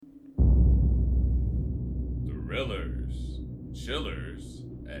Thrillers, chillers,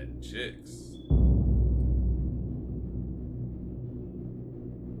 and chicks.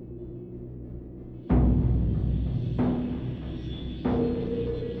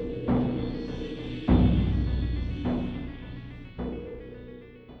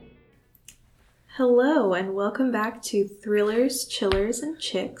 Hello, and welcome back to Thrillers, Chillers, and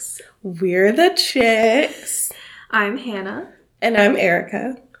Chicks. We're the Chicks. I'm Hannah. And I'm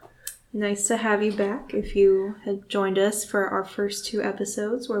Erica. Nice to have you back. If you had joined us for our first two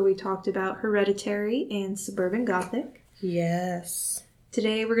episodes where we talked about Hereditary and Suburban Gothic. Yes.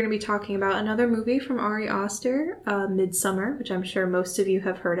 Today we're going to be talking about another movie from Ari Aster, Midsommar, which I'm sure most of you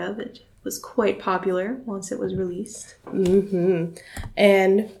have heard of. It was quite popular once it was released. Mm-hmm.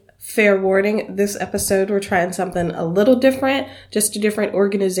 And fair warning, this episode we're trying something a little different, just a different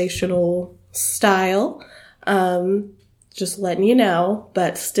organizational style. Just letting you know,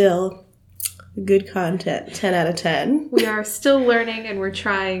 but still good content, 10 out of 10. We are still learning and we're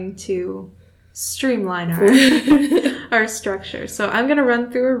trying to streamline our structure. So I'm going to run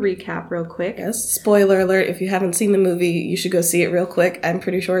through a recap real quick. Yes, spoiler alert, if you haven't seen the movie, you should go see it real quick. I'm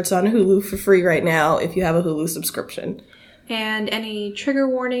pretty sure it's on Hulu for free right now if you have a Hulu subscription. And any trigger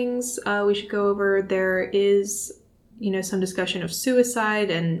warnings we should go over. There is, some discussion of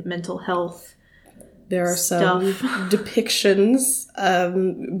suicide and mental health. There are some depictions,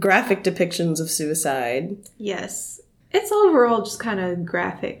 graphic depictions of suicide. Yes. It's overall just kind of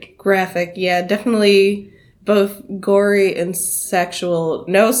graphic. Graphic, yeah. Definitely both gory and sexual.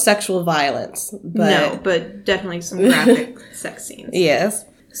 No sexual violence. But definitely some graphic sex scenes. Yes.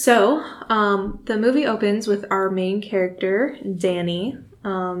 So, the movie opens with our main character, Danny.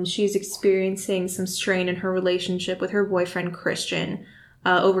 She's experiencing some strain in her relationship with her boyfriend, Christian.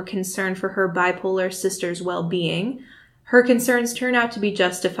 Over concern for her bipolar sister's well-being. Her concerns turn out to be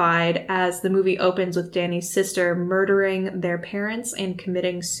justified as the movie opens with Danny's sister murdering their parents and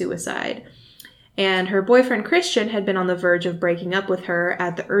committing suicide. And her boyfriend Christian had been on the verge of breaking up with her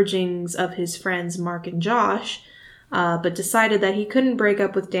at the urgings of his friends Mark and Josh, but decided that he couldn't break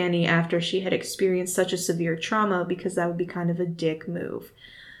up with Danny after she had experienced such a severe trauma because that would be kind of a dick move.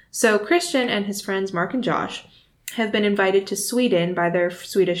 So Christian and his friends Mark and Josh have been invited to Sweden by their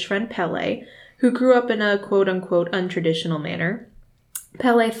Swedish friend Pelle, who grew up in a quote-unquote untraditional manner.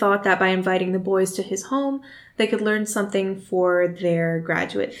 Pelle thought that by inviting the boys to his home, they could learn something for their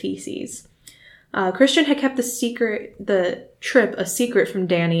graduate theses. Christian had kept the trip a secret from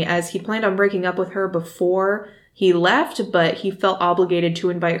Danny as he planned on breaking up with her before he left, but he felt obligated to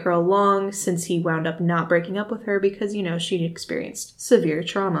invite her along since he wound up not breaking up with her because, she'd experienced severe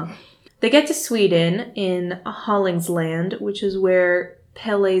trauma. They get to Sweden in Hollingsland, which is where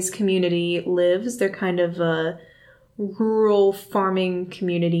Pelle's community lives. They're kind of a rural farming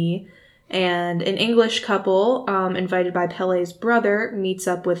community. And an English couple, invited by Pelle's brother, meets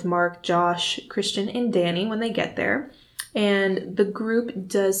up with Mark, Josh, Christian, and Danny when they get there. And the group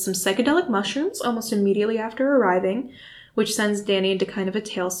does some psychedelic mushrooms almost immediately after arriving, which sends Danny into kind of a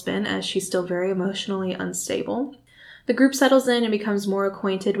tailspin as she's still very emotionally unstable. The group settles in and becomes more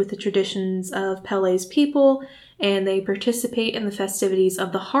acquainted with the traditions of Pelle's people, and they participate in the festivities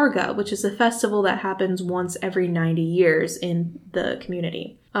of the Harga, which is a festival that happens once every 90 years in the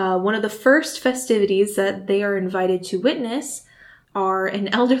community. One of the first festivities that they are invited to witness are an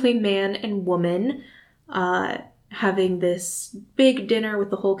elderly man and woman having this big dinner with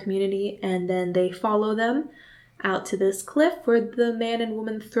the whole community, and then they follow them out to this cliff where the man and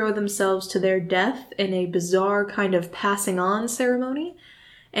woman throw themselves to their death in a bizarre kind of passing on ceremony.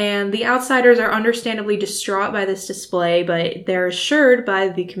 And the outsiders are understandably distraught by this display, but they're assured by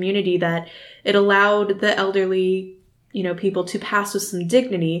the community that it allowed the elderly, people to pass with some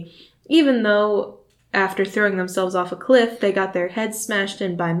dignity, even though after throwing themselves off a cliff, they got their heads smashed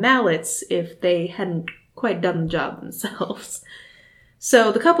in by mallets if they hadn't quite done the job themselves.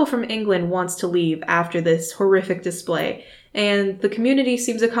 So the couple from England wants to leave after this horrific display, and the community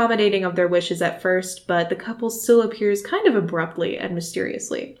seems accommodating of their wishes at first, but the couple still appears kind of abruptly and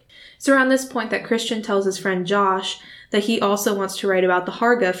mysteriously. It's around this point that Christian tells his friend Josh that he also wants to write about the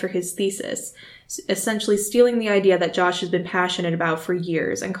Harga for his thesis, essentially stealing the idea that Josh has been passionate about for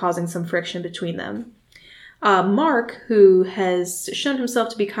years and causing some friction between them. Mark, who has shown himself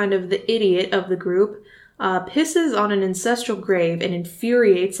to be kind of the idiot of the group, pisses on an ancestral grave and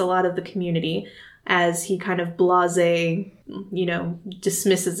infuriates a lot of the community as he kind of blasé,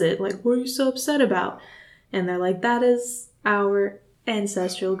 dismisses it. Like, what are you so upset about? And they're like, that is our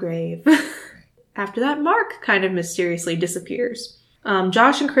ancestral grave. After that, Mark kind of mysteriously disappears.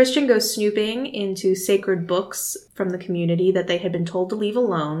 Josh and Christian go snooping into sacred books from the community that they had been told to leave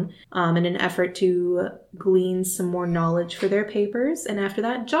alone in an effort to glean some more knowledge for their papers. And after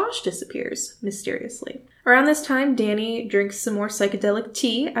that, Josh disappears mysteriously. Around this time, Dani drinks some more psychedelic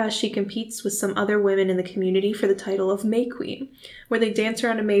tea as she competes with some other women in the community for the title of May Queen, where they dance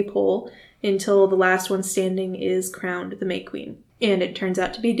around a maypole until the last one standing is crowned the May Queen. And it turns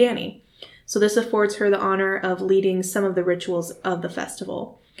out to be Dani. So this affords her the honor of leading some of the rituals of the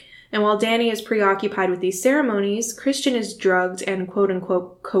festival. And while Dani is preoccupied with these ceremonies, Christian is drugged and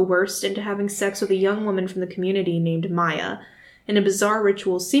quote-unquote coerced into having sex with a young woman from the community named Maya, in a bizarre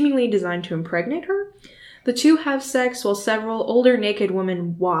ritual seemingly designed to impregnate her. The two have sex while several older naked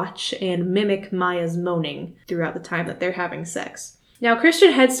women watch and mimic Maya's moaning throughout the time that they're having sex. Now,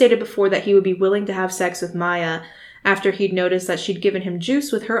 Christian had stated before that he would be willing to have sex with Maya after he'd noticed that she'd given him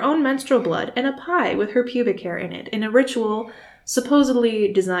juice with her own menstrual blood and a pie with her pubic hair in it, in a ritual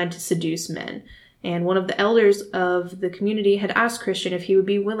supposedly designed to seduce men. And one of the elders of the community had asked Christian if he would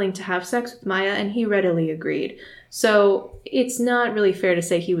be willing to have sex with Maya, and he readily agreed. So it's not really fair to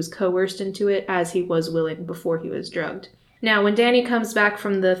say he was coerced into it, as he was willing before he was drugged. Now, when Dani comes back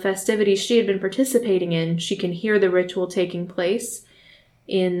from the festivities she had been participating in, she can hear the ritual taking place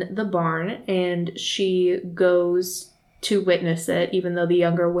in the barn, and she goes to witness it, even though the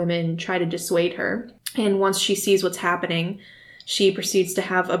younger women try to dissuade her. And once she sees what's happening, she proceeds to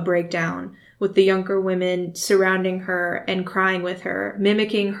have a breakdown, with the younger women surrounding her and crying with her,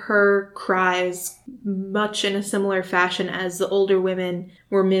 mimicking her cries much in a similar fashion as the older women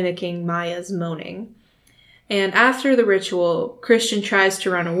were mimicking Maya's moaning. And after the ritual, Christian tries to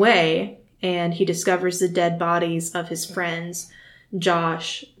run away, and he discovers the dead bodies of his friends,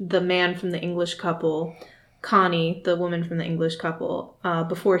 Josh, the man from the English couple, Connie, the woman from the English couple,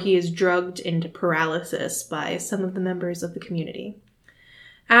 before he is drugged into paralysis by some of the members of the community.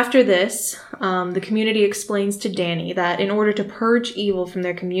 After this, the community explains to Dani that in order to purge evil from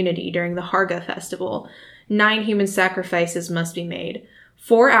their community during the Harga festival, 9 human sacrifices must be made.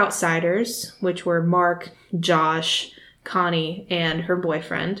 4 outsiders, which were Mark, Josh, Connie, and her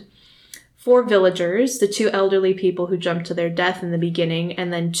boyfriend. 4 villagers, the 2 elderly people who jumped to their death in the beginning,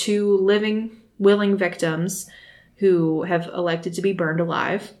 and then 2 living, willing victims who have elected to be burned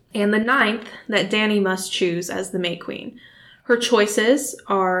alive. And the 9th that Dani must choose as the May Queen. Her choices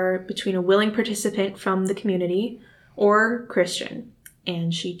are between a willing participant from the community or Christian,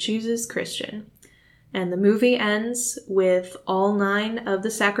 and she chooses Christian. And the movie ends with all 9 of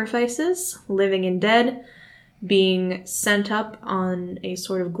the sacrifices, living and dead, being sent up on a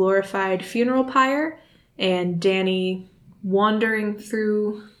sort of glorified funeral pyre, and Dani wandering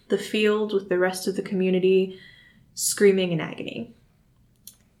through the field with the rest of the community, screaming in agony.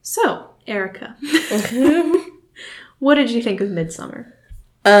 So, Erica, what did you think of Midsommar?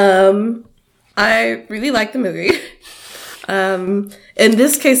 I really liked the movie. In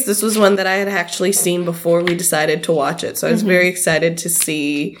this case, this was one that I had actually seen before we decided to watch it, so I was very excited to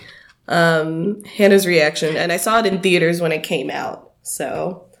see Hannah's reaction, and I saw it in theaters when it came out,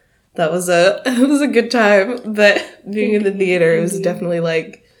 so that was it was a good time. But being in the theater, it was definitely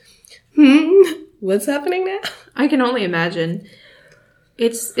like, what's happening now? I can only imagine.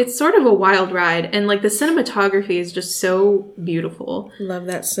 It's sort of a wild ride, and like the cinematography is just so beautiful. Love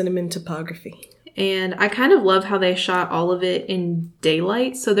that cinematography. And I kind of love how they shot all of it in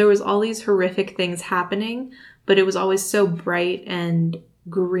daylight, so there was all these horrific things happening, but it was always so bright and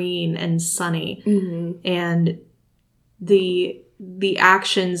green and sunny. And the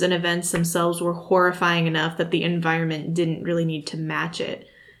actions and events themselves were horrifying enough that the environment didn't really need to match it.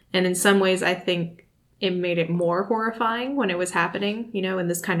 And in some ways, I think it made it more horrifying when it was happening, you know, in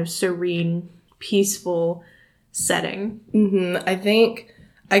this kind of serene, peaceful setting. I think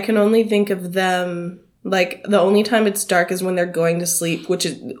I can only think of them, like, the only time it's dark is when they're going to sleep, which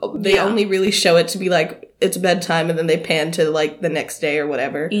is, they only really show it to be like, it's bedtime, and then they pan to, like, the next day or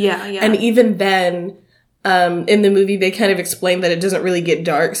whatever. Yeah. And even then, in the movie, they kind of explain that it doesn't really get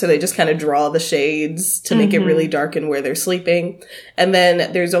dark, so they just kind of draw the shades to make it really darken where they're sleeping. And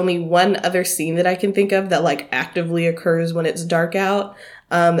then there's only one other scene that I can think of that, like, actively occurs when it's dark out.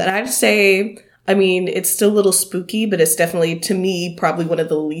 And I'd say, I mean, it's still a little spooky, but it's definitely, to me, probably one of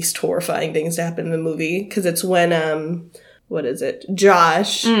the least horrifying things to happen in the movie. Because it's when, what is it?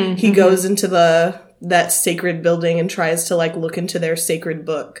 Josh, he goes into that sacred building and tries to, like, look into their sacred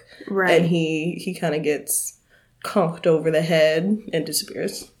book. Right. And he kind of gets conked over the head and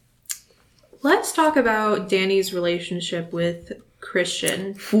disappears. Let's talk about Dani's relationship with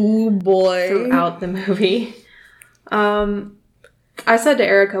Christian. Ooh, boy. Throughout the movie. I said to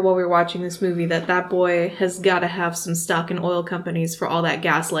Erica while we were watching this movie that boy has got to have some stock in oil companies for all that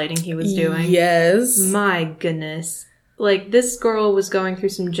gaslighting he was doing. Yes. My goodness. Like, this girl was going through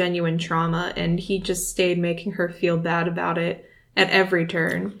some genuine trauma, and he just stayed making her feel bad about it at every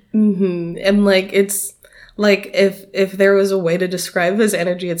turn. Mm-hmm. And, like, it's... Like, if there was a way to describe his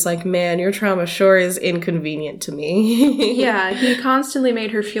energy, it's like, man, your trauma sure is inconvenient to me. Yeah, he constantly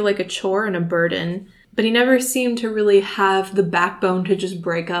made her feel like a chore and a burden. But he never seemed to really have the backbone to just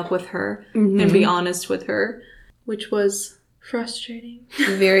break up with her and be honest with her, which was frustrating.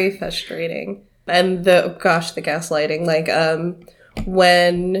 Very frustrating. And the gaslighting, like,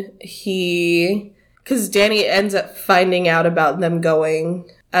 when he... Because Danny ends up finding out about them going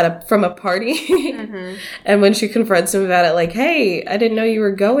from a party. And when she confronts him about it, like, hey, I didn't know you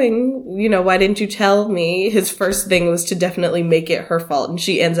were going. You know, why didn't you tell me? His first thing was to definitely make it her fault. And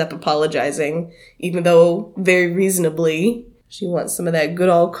she ends up apologizing, even though very reasonably she wants some of that good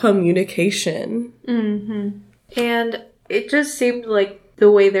old communication. And it just seemed like the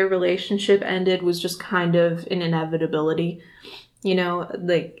way their relationship ended was just kind of an inevitability. You know,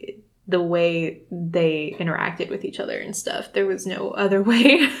 like... the way they interacted with each other and stuff. There was no other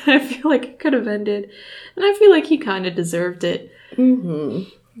way I feel like it could have ended. And I feel like he kind of deserved it.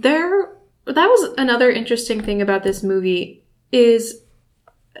 That was another interesting thing about this movie is,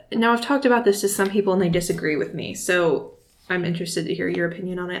 now I've talked about this to some people and they disagree with me, so I'm interested to hear your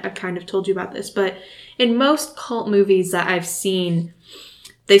opinion on it. I've kind of told you about this, but in most cult movies that I've seen,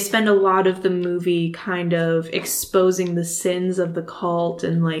 they spend a lot of the movie kind of exposing the sins of the cult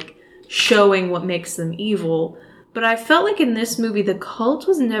and, like, showing what makes them evil. But I felt like in this movie, the cult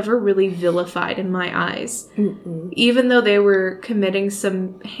was never really vilified in my eyes. Even though they were committing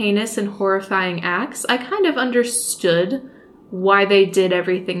some heinous and horrifying acts, I kind of understood why they did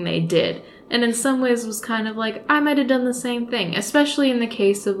everything they did. And in some ways was kind of like, I might have done the same thing. Especially in the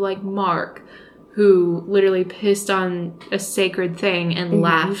case of, like, Mark, who literally pissed on a sacred thing and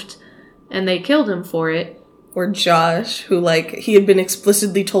laughed. And they killed him for it. Or Josh, who, like, he had been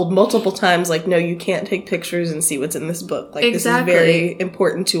explicitly told multiple times, like, no, you can't take pictures and see what's in this book. Like, Exactly. This is very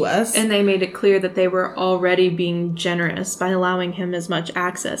important to us. And they made it clear that they were already being generous by allowing him as much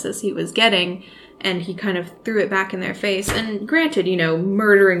access as he was getting. And he kind of threw it back in their face. And granted, you know,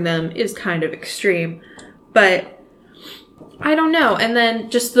 murdering them is kind of extreme. But I don't know. And then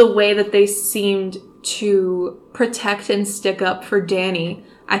just the way that they seemed to protect and stick up for Danny,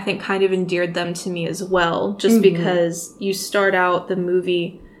 I think kind of endeared them to me as well, just because you start out the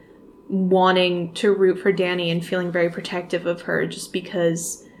movie wanting to root for Danny and feeling very protective of her just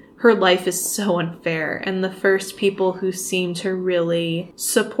because her life is so unfair. And the first people who seem to really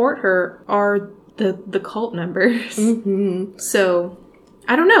support her are the cult members. So,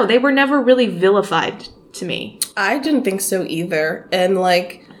 I don't know. They were never really vilified to me. I didn't think so either. And,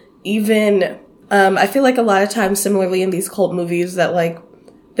 like, even, I feel like a lot of times similarly in these cult movies that, like,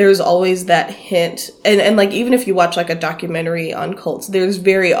 there's always that hint. And like, even if you watch, like, a documentary on cults, there's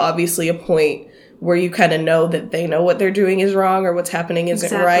very obviously a point where you kind of know that they know what they're doing is wrong or what's happening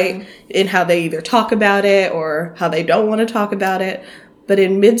isn't right in how they either talk about it or how they don't want to talk about it. But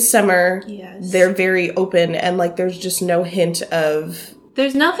in Midsummer, they're very open and, like, there's just no hint of...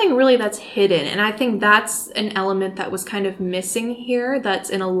 There's nothing really that's hidden. And I think that's an element that was kind of missing here that's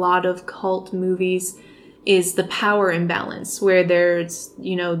in a lot of cult movies is the power imbalance where there's,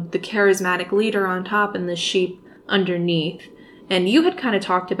 you know, the charismatic leader on top and the sheep underneath. And you had kind of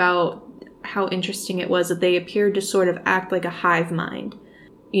talked about how interesting it was that they appeared to sort of act like a hive mind.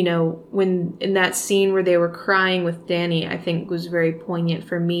 You know, when in that scene where they were crying with Danny, I think was very poignant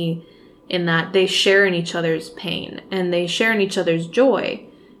for me in that they share in each other's pain and they share in each other's joy.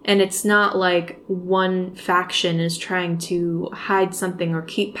 And it's not like one faction is trying to hide something or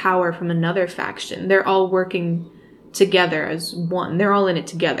keep power from another faction. They're all working together as one. They're all in it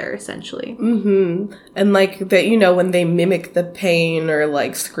together, essentially. And, like, that, you know, when they mimic the pain or,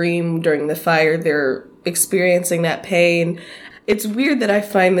 like, scream during the fire, they're experiencing that pain. It's weird that I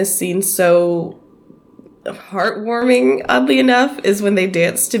find this scene so heartwarming, oddly enough, is when they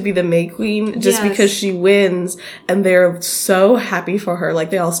dance to be the May Queen, just because she wins, and they're so happy for her. Like,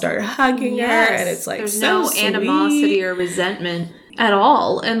 they all start hugging her, and it's like, there's so no sweet. animosity or resentment at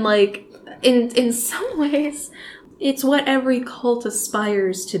all. And, like, in some ways, it's what every cult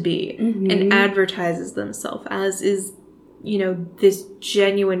aspires to be and advertises themselves as, is, you know, this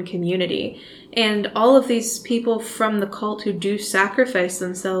genuine community. And all of these people from the cult who do sacrifice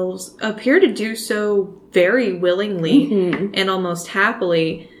themselves appear to do so very willingly and almost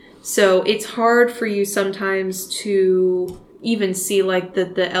happily. So it's hard for you sometimes to even see, like,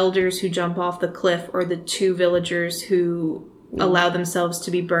 the elders who jump off the cliff or the two villagers who allow themselves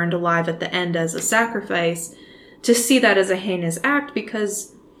to be burned alive at the end as a sacrifice, to see that as a heinous act,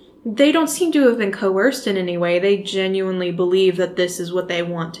 because they don't seem to have been coerced in any way. They genuinely believe that this is what they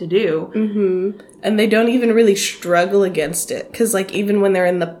want to do. Mm-hmm. And they don't even really struggle against it. Because, like, even when they're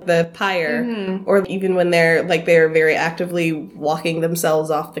in the pyre, or even when they're very actively walking themselves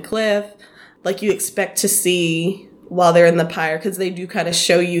off the cliff, like, you expect to see while they're in the pyre, because they do kind of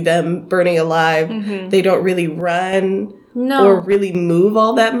show you them burning alive. They don't really run. No. Or really move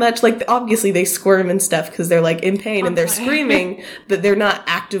all that much. Like, obviously they squirm and stuff because they're, like, in pain and they're screaming, but they're not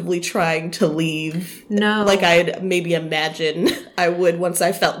actively trying to leave. No. Like I'd maybe imagine I would once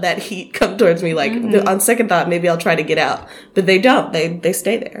I felt that heat come towards me. Like, on second thought, maybe I'll try to get out. But they don't. They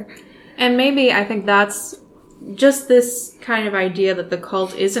stay there. And maybe I think that's just this kind of idea that the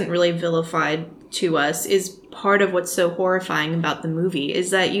cult isn't really vilified to us is part of what's so horrifying about the movie, is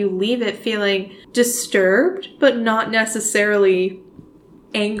that you leave it feeling disturbed, but not necessarily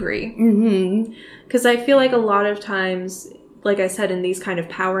angry. Because I feel like a lot of times, like I said, in these kind of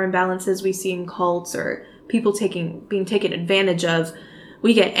power imbalances we see in cults or people being taken advantage of,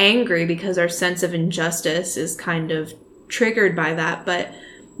 we get angry because our sense of injustice is kind of triggered by that. But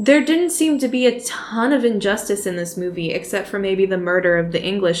there didn't seem to be a ton of injustice in this movie, except for maybe the murder of the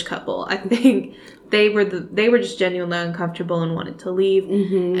English couple. I think they were just genuinely uncomfortable and wanted to leave.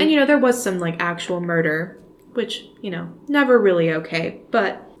 And, you know, there was some, like, actual murder, which, you know, never really okay.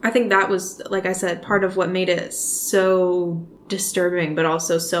 But I think that was, like I said, part of what made it so disturbing, but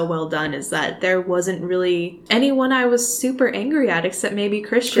also so well done, is that there wasn't really anyone I was super angry at, except maybe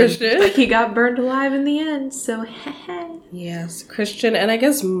Christian. Like, he got burned alive in the end, so heh. Yes, Christian, and I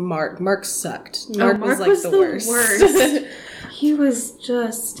guess Mark. Mark sucked. Mark was like the worst. He was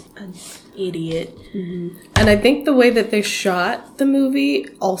just an idiot. And I think the way that they shot the movie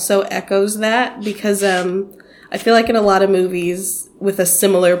also echoes that, because I feel like in a lot of movies with a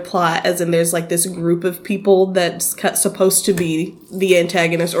similar plot, as in there's like this group of people that's supposed to be the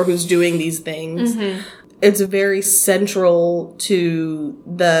antagonist or who's doing these things. It's very central to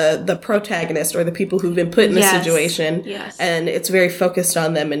the protagonist or the people who've been put in the situation. And it's very focused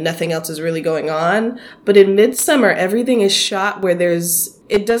on them and nothing else is really going on. But in Midsommar, everything is shot where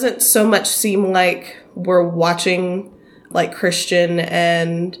it doesn't so much seem like we're watching like Christian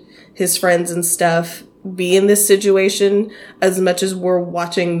and his friends and stuff be in this situation as much as we're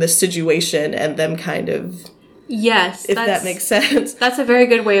watching the situation and them kind of... Yes. If that makes sense. That's a very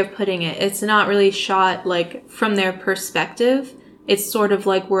good way of putting it. It's not really shot, like, from their perspective. It's sort of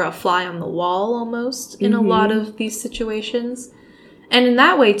like we're a fly on the wall, almost, in a lot of these situations. And in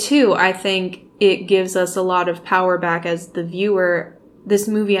that way, too, I think it gives us a lot of power back as the viewer. This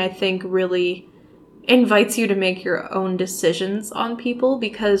movie, I think, really invites you to make your own decisions on people,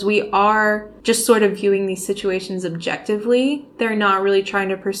 because we are just sort of viewing these situations objectively. They're not really trying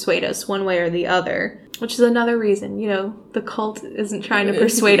to persuade us one way or the other. Which is another reason, you know, the cult isn't trying to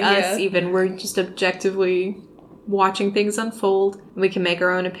persuade us even. We're just objectively watching things unfold. We can make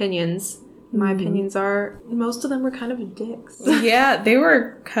our own opinions. My opinions are, most of them were kind of dicks. Yeah, they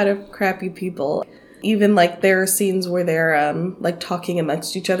were kind of crappy people. Even, like, there are scenes where they're, like, talking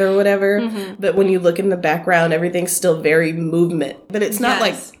amongst each other or whatever. But when you look in the background, everything's still very movement. But it's not,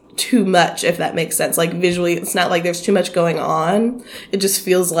 like, too much, if that makes sense. Like, visually, it's not like there's too much going on. It just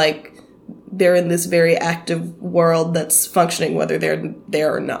feels like they're in this very active world that's functioning whether they're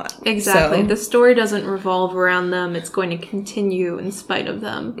there or not. Exactly. So, the story doesn't revolve around them. It's going to continue in spite of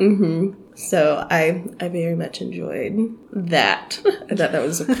them. So I very much enjoyed that. I thought that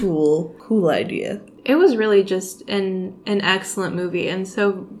was a cool idea. It was really just an excellent movie, and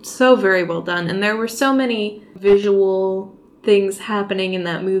so very well done. And there were so many visual things happening in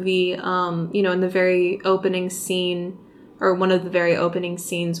that movie. You know, in the very opening scene, or one of the very opening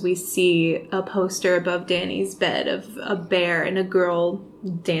scenes, we see a poster above Danny's bed of a bear and a girl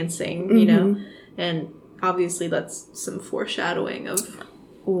dancing, you know? And obviously that's some foreshadowing of...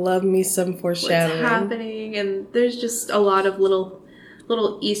 Love me some foreshadowing. What's happening. And there's just a lot of little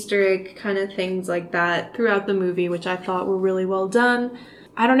Easter egg kind of things like that throughout the movie, which I thought were really well done.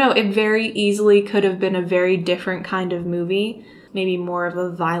 I don't know, it very easily could have been a very different kind of movie. Maybe more of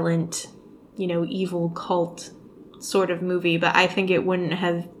a violent, you know, evil cult sort of movie, but I think it wouldn't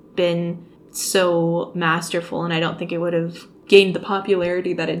have been so masterful, and I don't think it would have gained the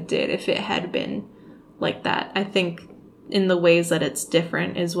popularity that it did if it had been like that. I think in the ways that it's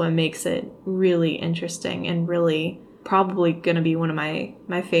different is what makes it really interesting and really probably going to be one of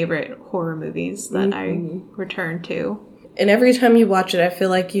my favorite horror movies that I return to. And every time you watch it, I feel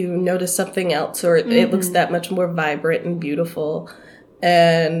like you notice something else, or it looks that much more vibrant and beautiful.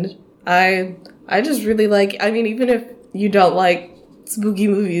 And I just really like, I mean, even if you don't like spooky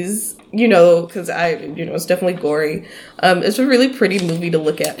movies, because it's definitely gory. It's a really pretty movie to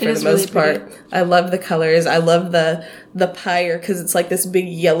look at for the most part. I love the colors. I love the pyre, because it's like this big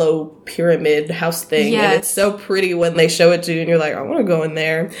yellow pyramid house thing. Yes. And it's so pretty when they show it to you and you're like, I want to go in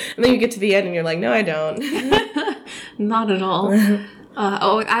there. And then you get to the end and you're like, no, I don't. Not at all.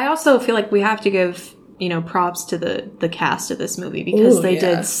 I also feel like we have to give props to the cast of this movie, because they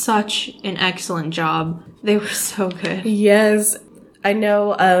did such an excellent job. They were so good. Yes. I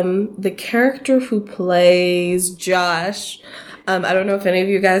know the character who plays Josh, I don't know if any of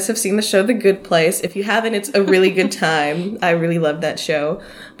you guys have seen the show The Good Place. If you haven't, it's a really good time. I really love that show.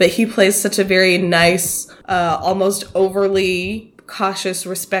 But he plays such a very nice, almost overly cautious,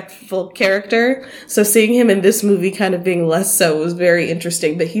 respectful character. So seeing him in this movie kind of being less so was very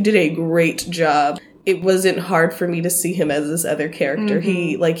interesting. But he did a great job. It wasn't hard for me to see him as this other character.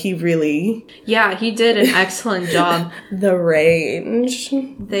 Mm-hmm. He really... Yeah, he did an excellent job. The range.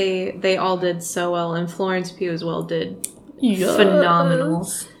 They all did so well, and Florence Pugh as well did phenomenal.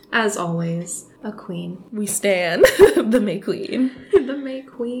 As always, a queen. We stan the May Queen. The May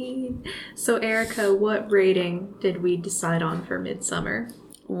Queen. So, Erica, what rating did we decide on for Midsommar?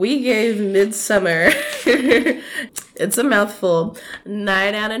 We gave Midsommar, it's a mouthful,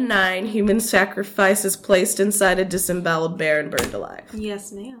 9 out of 9 human sacrifices placed inside a disemboweled bear and burned alive.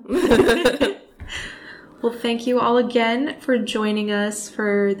 Yes, ma'am. Well, thank you all again for joining us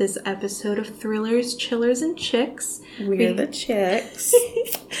for this episode of Thrillers, Chillers, and Chicks. We're the chicks.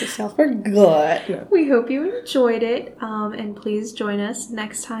 Yourself are good. We hope you enjoyed it, and please join us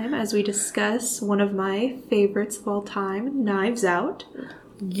next time as we discuss one of my favorites of all time, Knives Out.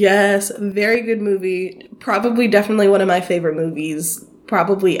 Yes, very good movie. Probably definitely one of my favorite movies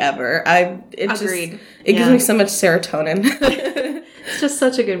probably ever. Agreed. It gives me so much serotonin. It's just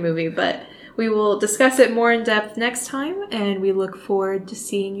such a good movie, but we will discuss it more in depth next time, and we look forward to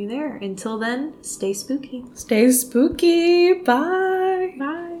seeing you there. Until then, stay spooky. Stay spooky. Bye.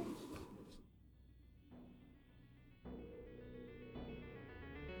 Bye.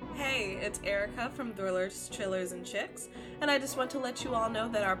 Hey, it's Erica from Thrillers, Chillers, and Chicks, and I just want to let you all know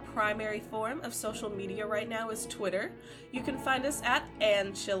that our primary form of social media right now is Twitter. You can find us at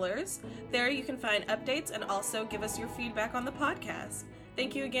 @AndChillers. There you can find updates and also give us your feedback on the podcast.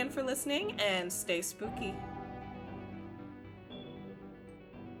 Thank you again for listening, and stay spooky.